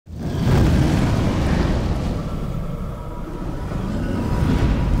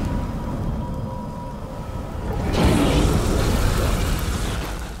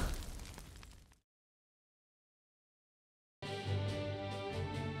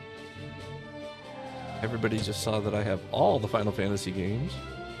Everybody just saw that I have all the Final Fantasy games.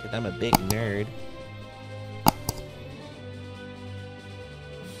 Because I'm a big nerd.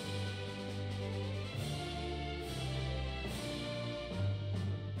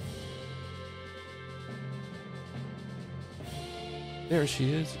 There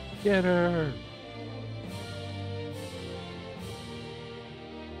she is. Get her!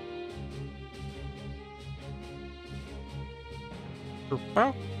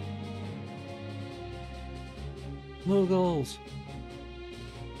 Moogles!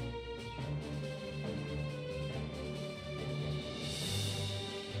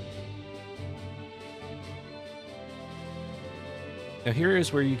 Now here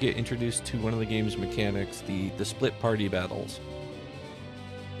is where you get introduced to one of the game's mechanics, the split party battles.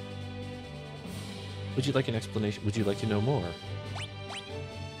 Would you like an explanation? Would you like to know more?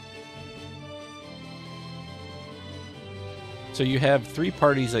 So you have 3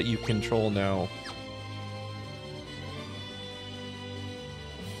 parties that you control now.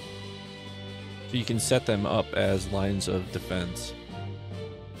 So you can set them up as lines of defense.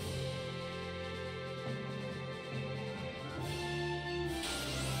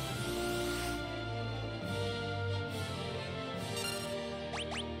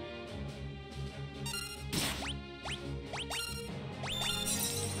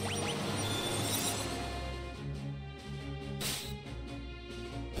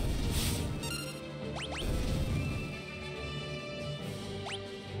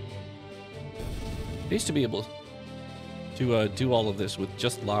 I used to be able to do all of this with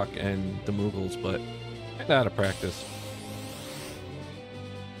just Locke and the Moogles, but I'm out of practice.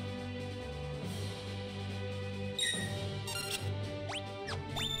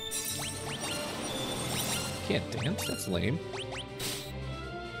 Can't dance? That's lame.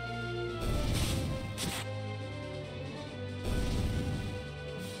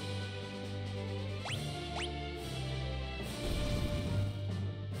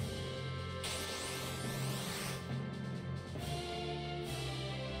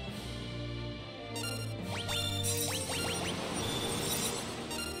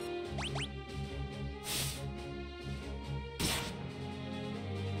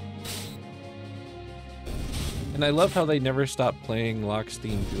 And I love how they never stop playing Locke's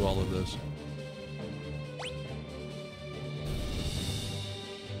theme through all of this.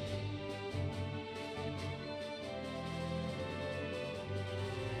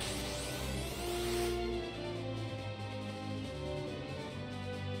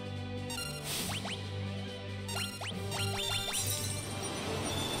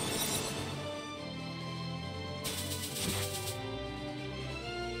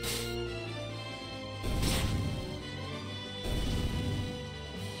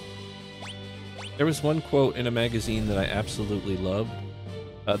 There was one quote in a magazine that I absolutely loved.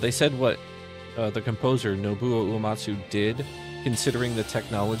 They said what the composer Nobuo Uematsu did, considering the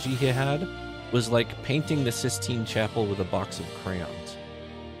technology he had, was like painting the Sistine Chapel with a box of crayons.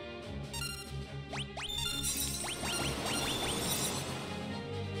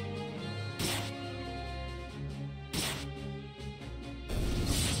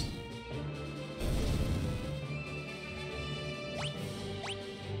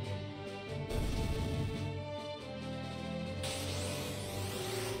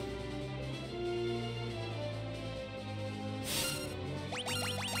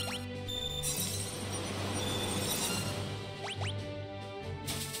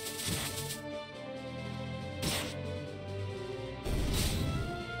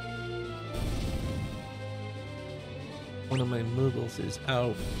 One of my Moogles is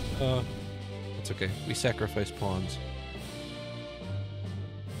out. It's okay. We sacrifice pawns.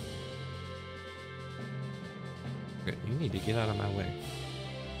 Okay, you need to get out of my way.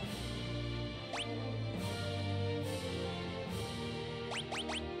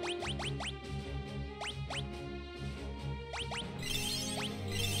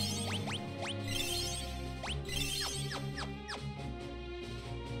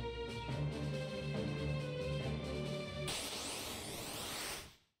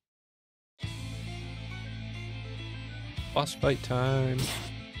 Boss fight time.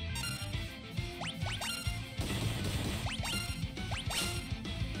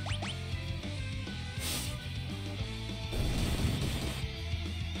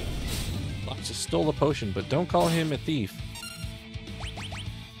 Locke just stole a potion, but don't call him a thief.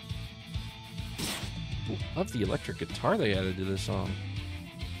 Ooh, love the electric guitar they added to this song.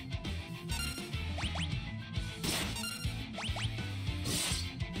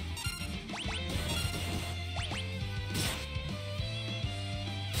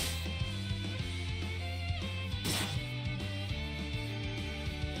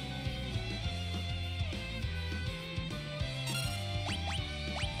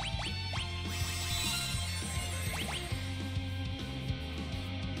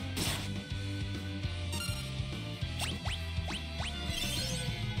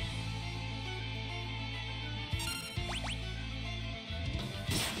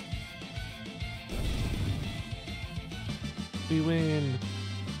 We win.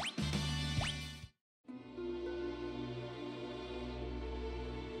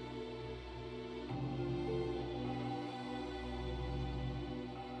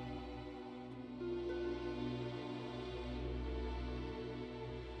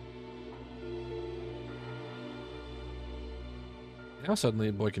 Now suddenly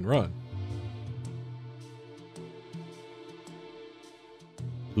a boy can run.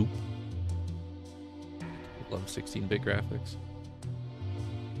 Oop. Love 16-bit graphics.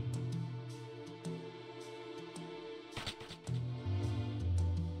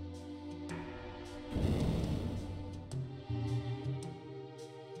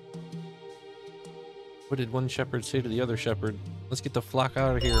 What did one shepherd say to the other shepherd? Let's get the flock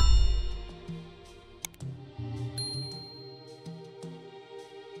out of here.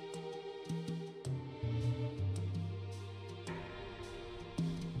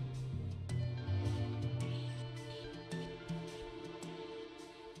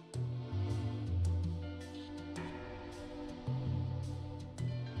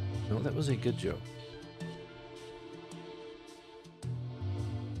 No, that was a good joke.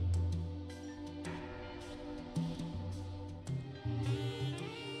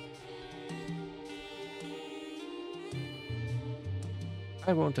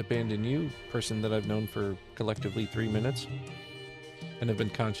 I won't abandon you, person that I've known for collectively 3 minutes and have been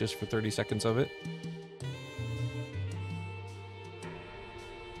conscious for 30 seconds of it.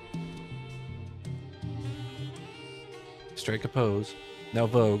 Strike a pose. Now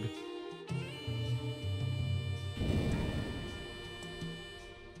vogue.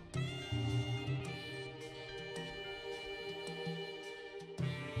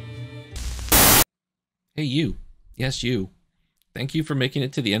 Hey you. Yes, you. Thank you for making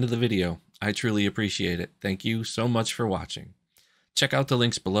it to the end of the video. I truly appreciate it. Thank you so much for watching. Check out the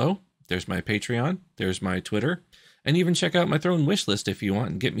links below. There's my Patreon, there's my Twitter, and even check out my Throne wishlist if you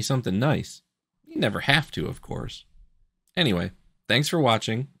want and get me something nice. You never have to, of course. Anyway, thanks for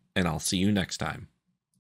watching, and I'll see you next time.